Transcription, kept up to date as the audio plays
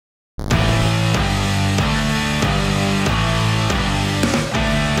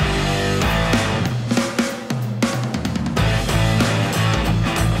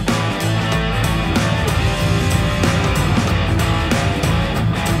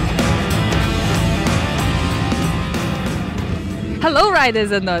Hello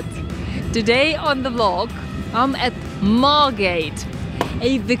riders and nuts! Today on the vlog I'm at Margate,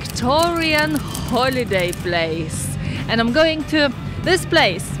 a Victorian holiday place, and I'm going to this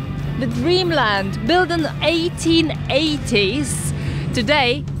place, the Dreamland, built in the 1880s.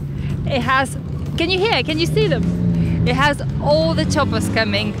 Today it has, can you hear, can you see them? It has all the choppers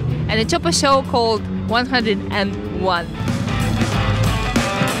coming and a chopper show called 101.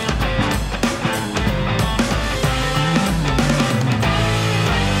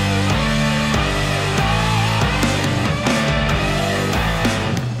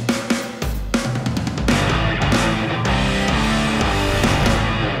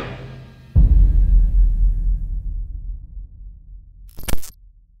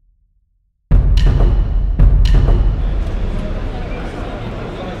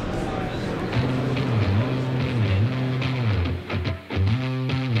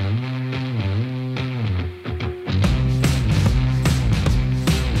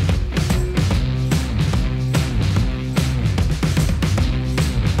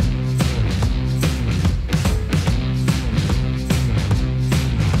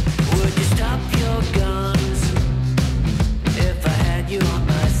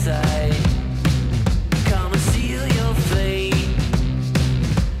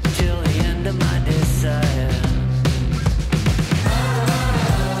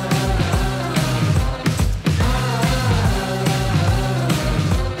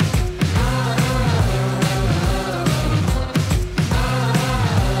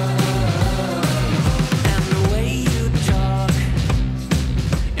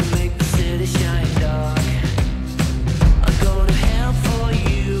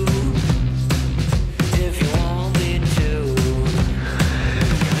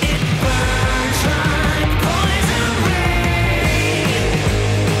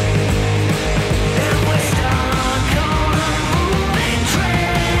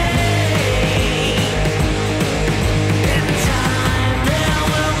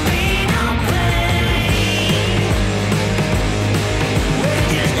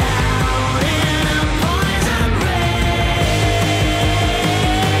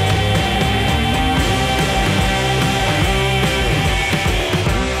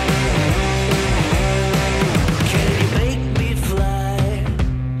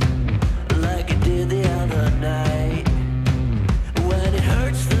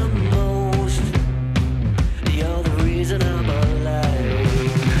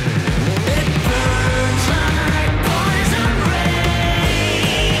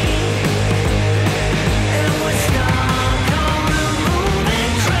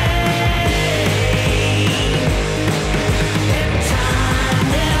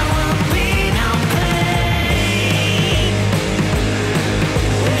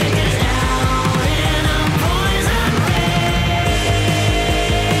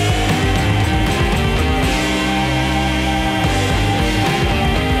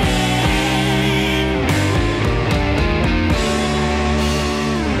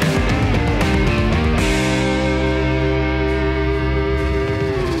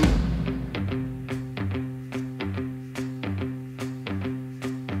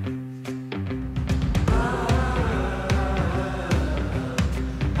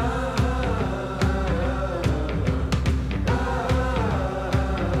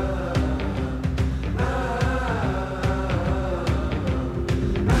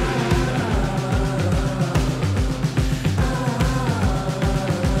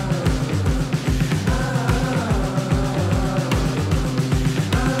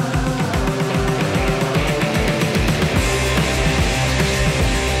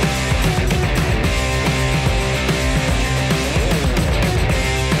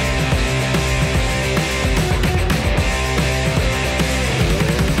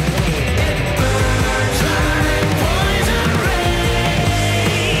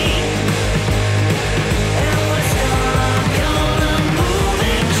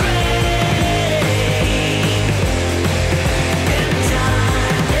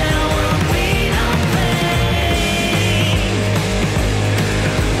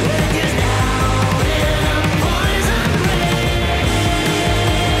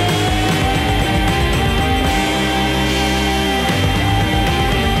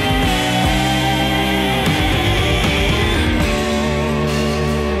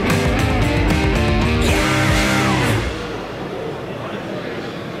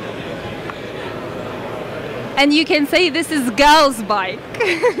 And you can say this is girl's bike.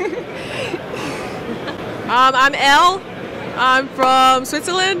 I'm Elle. I'm from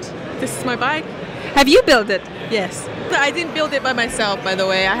Switzerland. This is my bike. Have you built it? Yes. I didn't build it by myself, by the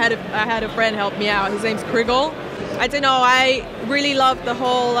way. I had a friend help me out. His name's Krigel. I don't know, I really love the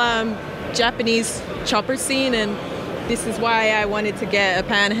whole Japanese chopper scene, and this is why I wanted to get a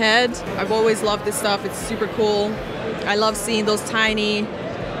pan head. I've always loved this stuff, it's super cool. I love seeing those tiny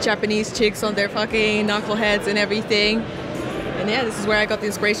Japanese chicks on their fucking knuckleheads and everything. And yeah, this is where I got the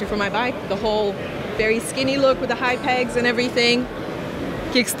inspiration for my bike. The whole very skinny look with the high pegs and everything.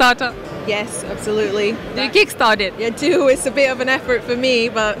 Kickstarter. Yes, absolutely. Do you kickstart it? Yeah, I do. It's a bit of an effort for me,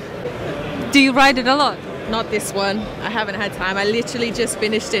 but... Do you ride it a lot? Not this one. I haven't had time. I literally just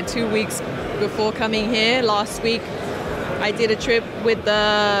finished it 2 weeks before coming here. Last week I did a trip with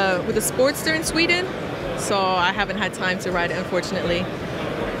the Sportster in Sweden, so I haven't had time to ride it, unfortunately.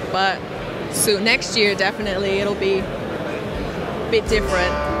 But soon, next year, definitely, it'll be a bit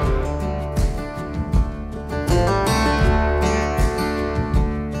different.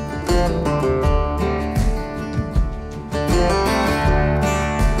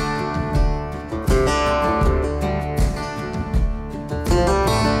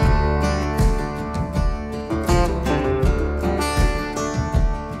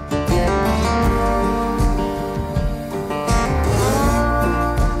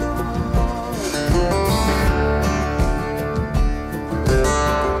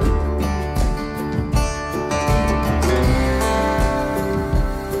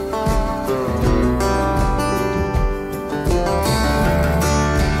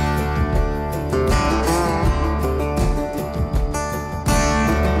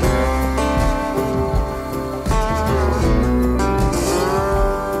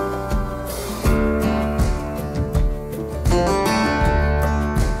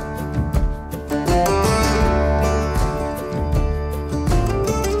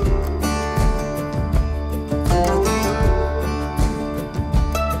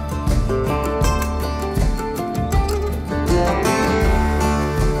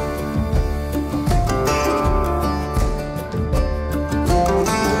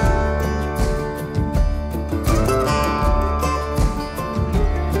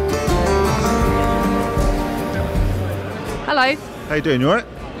 Hello. How you doing? You alright?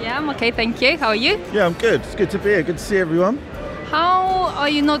 Yeah, I'm okay, thank you. How are you? Yeah, I'm good. It's good to be here. Good to see everyone. How are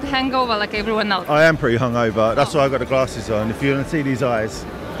you not hangover like everyone else? I am pretty hungover. That's why I got the glasses on. If you want to see these eyes,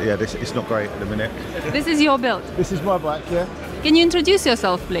 yeah, it's not great at the minute. This is your build. This is my bike, yeah. Can you introduce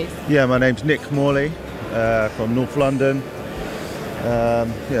yourself, please? Yeah, my name's Nick Morley from North London. Yeah,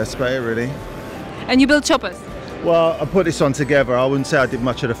 that's about it really. And you build choppers? Well, I put this on together. I wouldn't say I did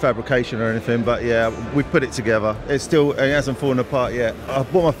much of the fabrication or anything, but yeah, we put it together. It hasn't fallen apart yet. I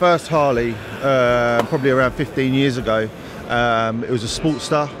bought my first Harley probably around 15 years ago. It was a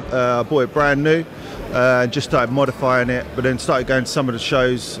Sportster. I bought it brand new and just started modifying it, but then started going to some of the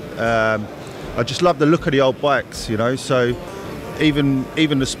shows. I just love the look of the old bikes, you know, so even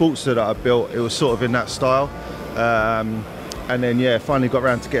the Sportster that I built, it was sort of in that style. And then, yeah, finally got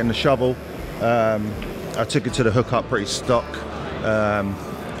around to getting the shovel. I took it to the hookup pretty stock.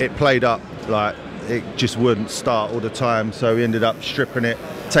 It played up, like it just wouldn't start all the time, so we ended up stripping it,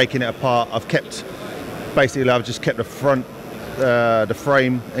 taking it apart. I've just kept the front, the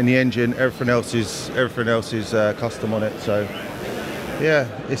frame and the engine. Everything else is custom on it. So yeah,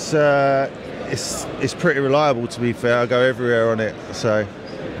 it's pretty reliable, to be fair. I go everywhere on it. So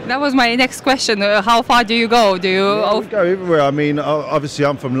that was my next question. How far do you go? Do you? Yeah, we go everywhere. I mean, obviously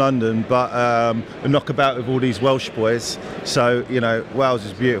I'm from London, but we knock about with all these Welsh boys. So you know, Wales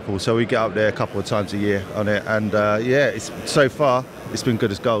is beautiful. So we get up there a couple of times a year on it, and yeah, so far it's been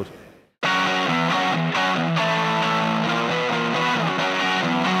good as gold.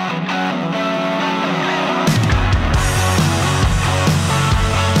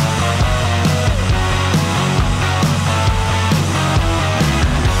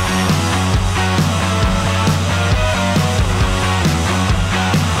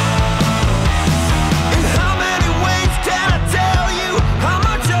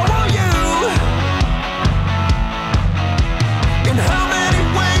 In how many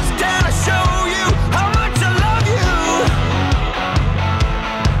ways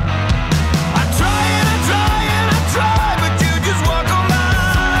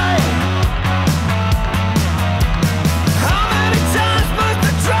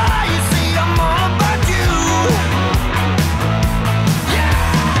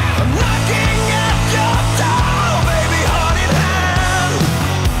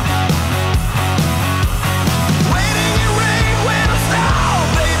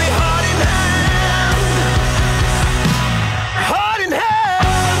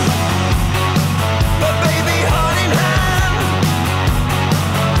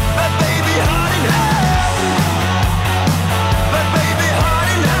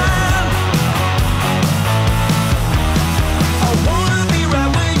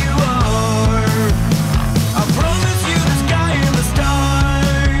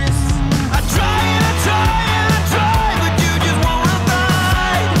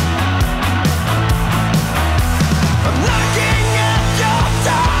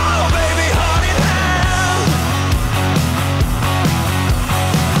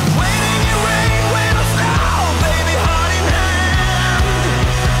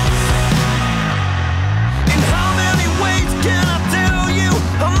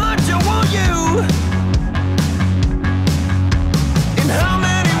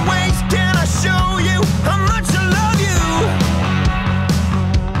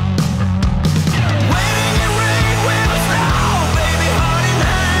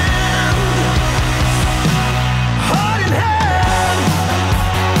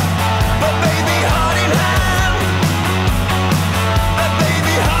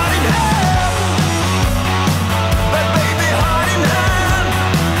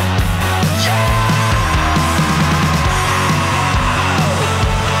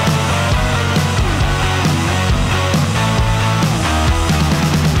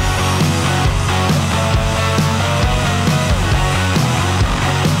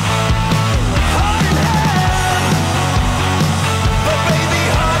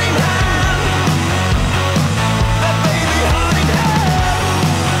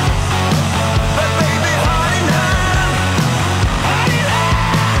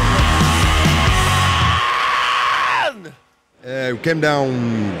came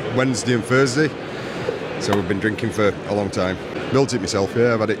down Wednesday and Thursday, so we've been drinking for a long time. Built it myself,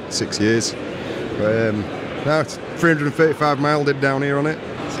 yeah, I've had it 6 years. But, now it's 335 mile did down here on it.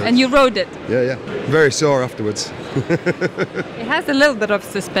 So And you rode it? Yeah. Very sore afterwards. It has a little bit of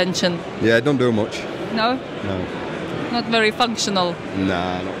suspension. Yeah, it don't do much. No? No. Not very functional.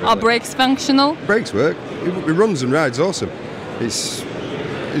 Nah, not really. Are brakes functional? Brakes work. It runs and rides awesome. It's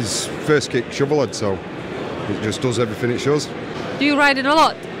his first kick Shovelhead, so it just does everything it shows. Do you ride it a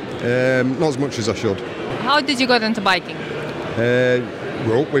lot? Not as much as I should. How did you get into biking?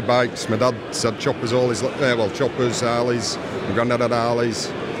 Grew up with bikes. My dad had choppers all his choppers, Harleys. My granddad had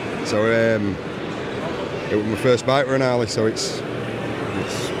Harleys. So it was my first bike were an Harley, so it's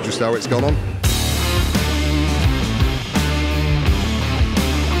just how it's gone on.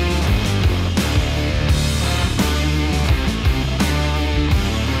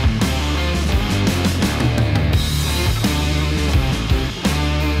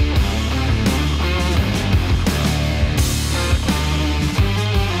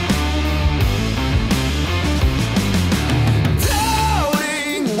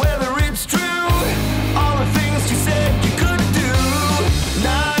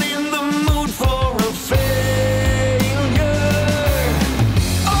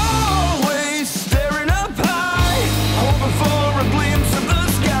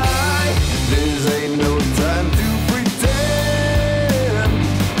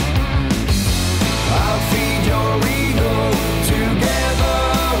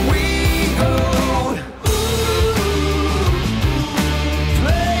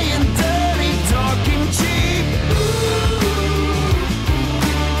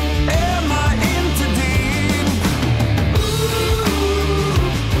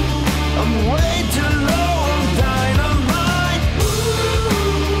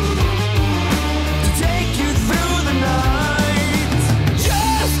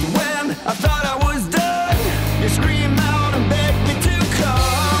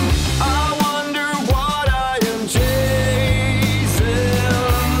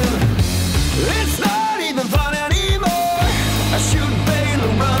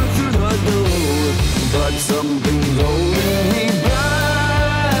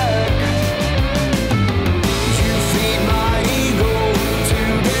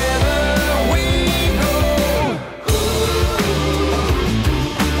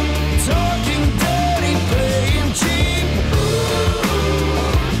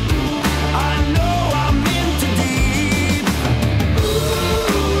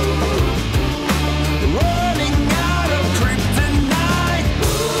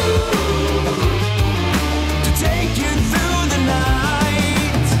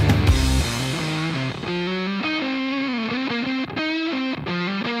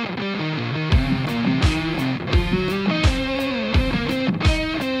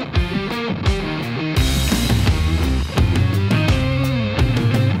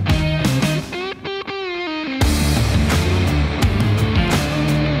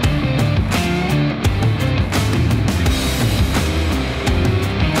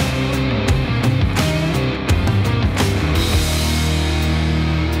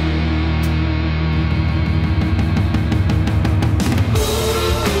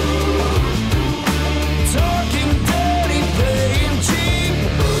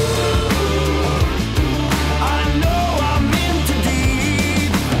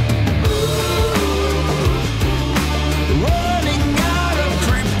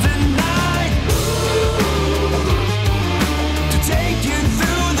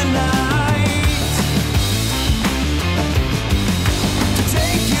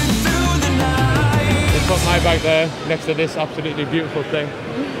 Back there next to this absolutely beautiful thing.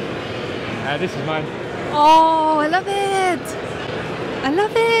 This is mine. Oh, I love it! I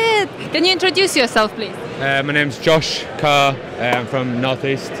love it! Can you introduce yourself, please? My name's Josh Carr. I'm from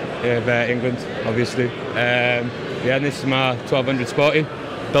northeast of England, obviously. Yeah, and this is my 1200 Sporty,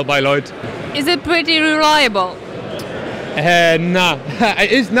 built by Lloyd. Is it pretty reliable? Nah,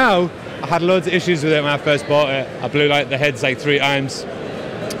 it is now. I had loads of issues with it when I first bought it. I blew like the heads like 3 times.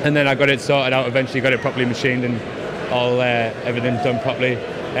 And then I got it sorted out, eventually got it properly machined and all everything done properly.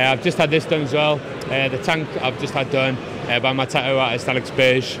 I've just had this done as well. The tank I've just had done by my tattoo artist Alex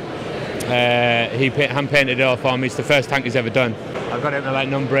Beige. He hand painted it all for me. It's the first tank he's ever done. I've got it to like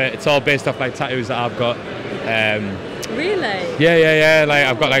number it. It's all based off like tattoos that I've got. Really? Yeah. Like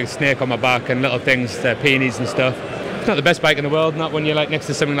I've got like a snake on my back and little things, peonies and stuff. It's not the best bike in the world, not when you're like next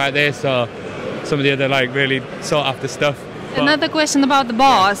to something like this or some of the other like really sought after stuff. But another question about the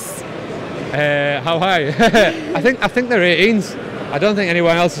bars. How high? I think they're 18s. I don't think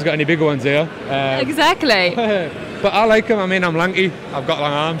anyone else has got any bigger ones here. Exactly. But I like them. I mean, I'm lanky. I've got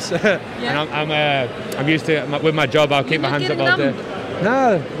long arms, and I'm used to it. With my job. I'll keep my hands up all day.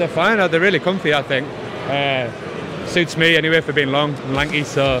 No, they're fine. They're really comfy. I think suits me anyway for being long and lanky.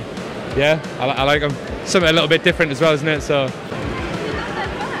 So yeah, I like them. Something a little bit different as well, isn't it? So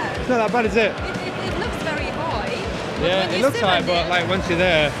It's it's not that bad, is it? It looks very high. Yeah, it looks high, but like once you're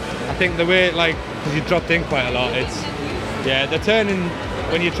there, I think the way because you dropped in quite a lot. The turning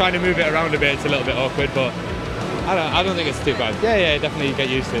when you're trying to move it around a bit, it's a little bit awkward, but I don't think it's too bad. Yeah, definitely get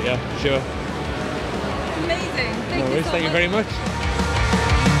used to it. Yeah, sure. Amazing. Thank you very much.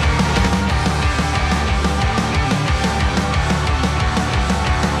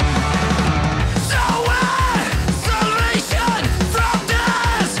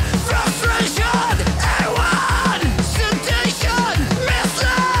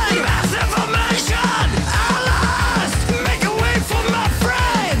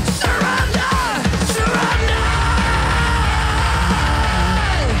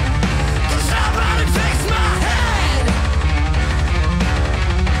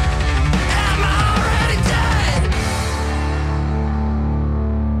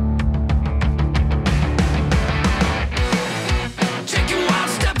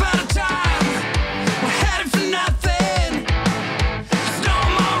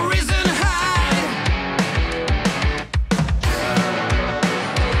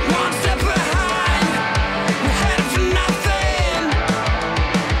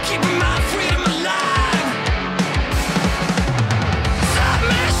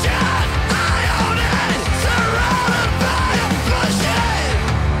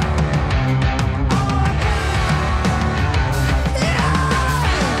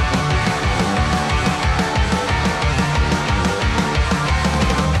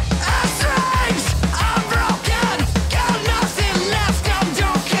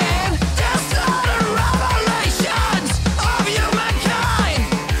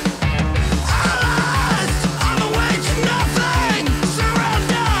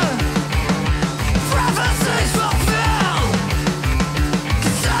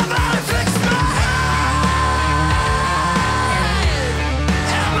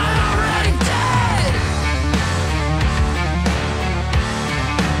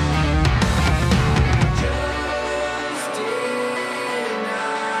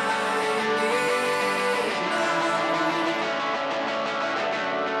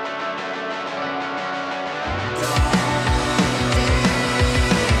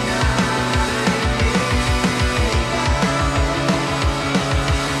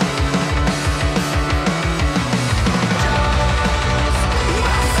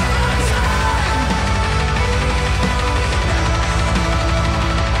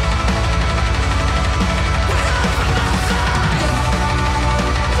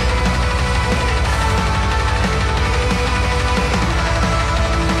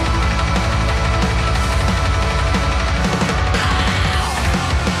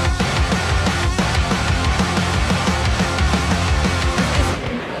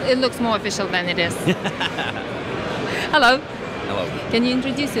 It looks more official than it is. Hello. Hello. Can you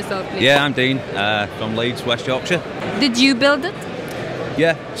introduce yourself, please? Yeah, I'm Dean from Leeds, West Yorkshire. Did you build it?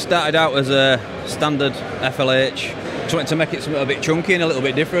 Yeah, started out as a standard FLH. Trying to make it something a bit chunky and a little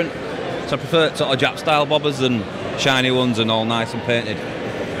bit different. So I prefer sort of Jap style bobbers than shiny ones and all nice and painted.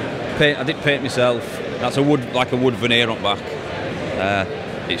 I did paint myself. That's a wood, like a wood veneer on back.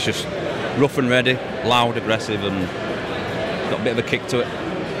 It's just rough and ready, loud, aggressive, and got a bit of a kick to it.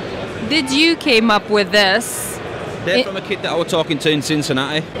 Did you came up with this? They're from a kid that I was talking to in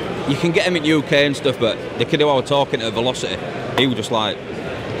Cincinnati. You can get them in UK and stuff, but the kid who I was talking to at Velocity, he was just like,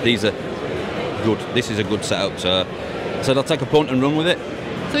 these are good, this is a good setup. So I said I'll take a punt and run with it.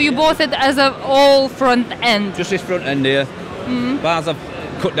 So you bought it as a all front end? Just this front end here. Bars I've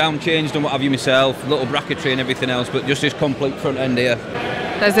cut down, changed and what have you myself, little bracketry and everything else, but just this complete front end here.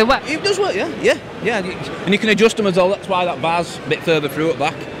 Does it work? It does work, yeah. And you can adjust them as well, that's why that bar's a bit further through at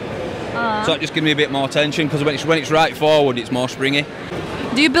back. So it just gives me a bit more tension, because when it's right forward, it's more springy.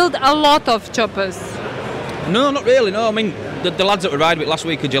 Do you build a lot of choppers? No, not really, no. I mean, the lads that we ride with last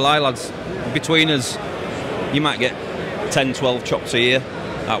week of July, lads, between us, you might get 10, 12 chops a year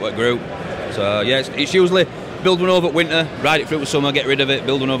out with a group. So, yeah, it's usually build one over at winter, ride it through to summer, get rid of it,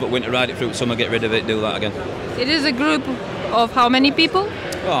 build one over at winter, ride it through to summer, get rid of it, do that again. It is a group of how many people?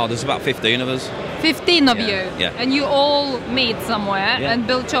 Oh, there's about 15 of us. 15 of you? Yeah. And you all meet somewhere and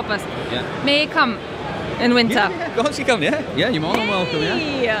build choppers? Yeah. May I come in winter? Yeah, of course you can, yeah. Yeah, you're more than welcome, yeah.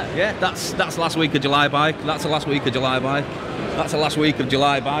 Yeah, that's last week of July bike. That's the last week of July bike. That's the last week of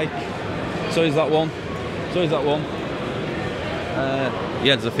July bike. So is that one.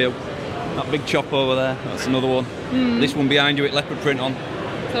 Yeah, there's a few. That big chopper over there, that's another one. This one behind you with leopard print on.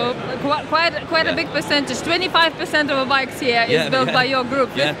 So quite a big percentage. 25% of the bikes here is built by your group.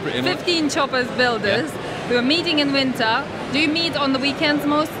 Yeah, pretty much. 15 choppers builders who are meeting in winter. Do you meet on the weekends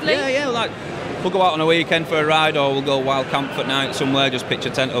mostly? Yeah, like we'll go out on a weekend for a ride, or we'll go wild camp for night somewhere, just pitch a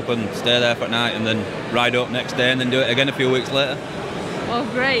tent up and stay there for a night, and then ride up next day and then do it again a few weeks later. Oh,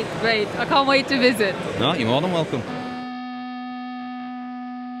 great. I can't wait to visit. No, you're more than welcome.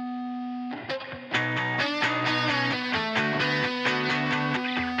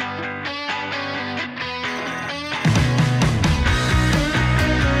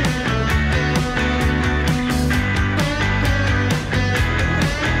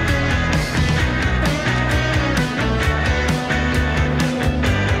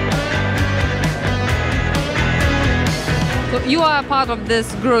 You are a part of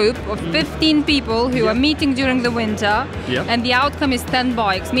this group of 15 people who are meeting during the winter, and the outcome is 10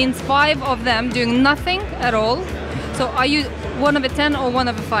 bikes, means 5 of them doing nothing at all. So are you one of the 10 or one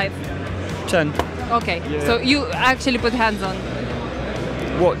of the 5? 10. Okay, so you actually put hands on.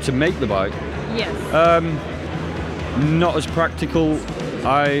 What, to make the bike? Yes. Not as practical.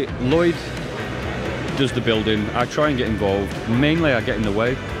 Lloyd does the building. I try and get involved. Mainly I get in the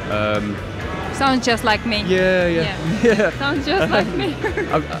way. Sounds just like me. Yeah. Sounds just like me.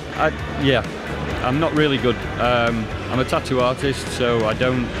 I'm not really good. I'm a tattoo artist, so I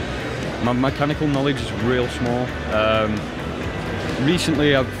don't. My mechanical knowledge is real small.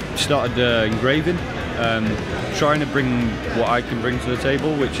 Recently, I've started engraving, trying to bring what I can bring to the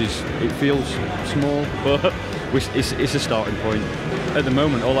table, which is, it feels small, but it's a starting point. At the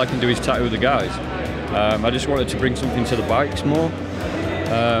moment, all I can do is tattoo the guys. I just wanted to bring something to the bikes more.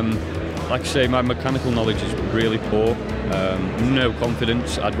 Like I say, my mechanical knowledge is really poor. No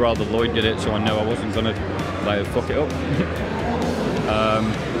confidence. I'd rather Lloyd did it, so I know I wasn't gonna like fuck it up.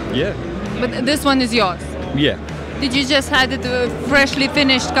 Yeah. But this one is yours. Yeah. Did you just had it freshly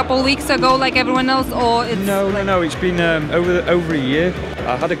finished a couple of weeks ago, like everyone else, or it's No. It's been over a year.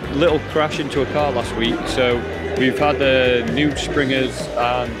 I had a little crash into a car last week, so we've had new springers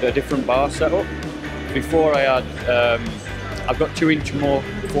and a different bar set up. Before I had, I've got 2-inch more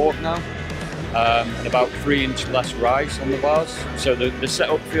fork now. And about 3-inch less rise on the bars, so the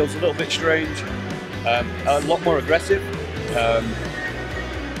setup feels a little bit strange, a lot more aggressive,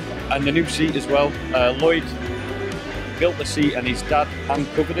 and the new seat as well. Lloyd built the seat and his dad hand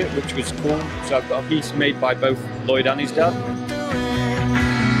covered it, which was cool, so I've got a piece made by both Lloyd and his dad.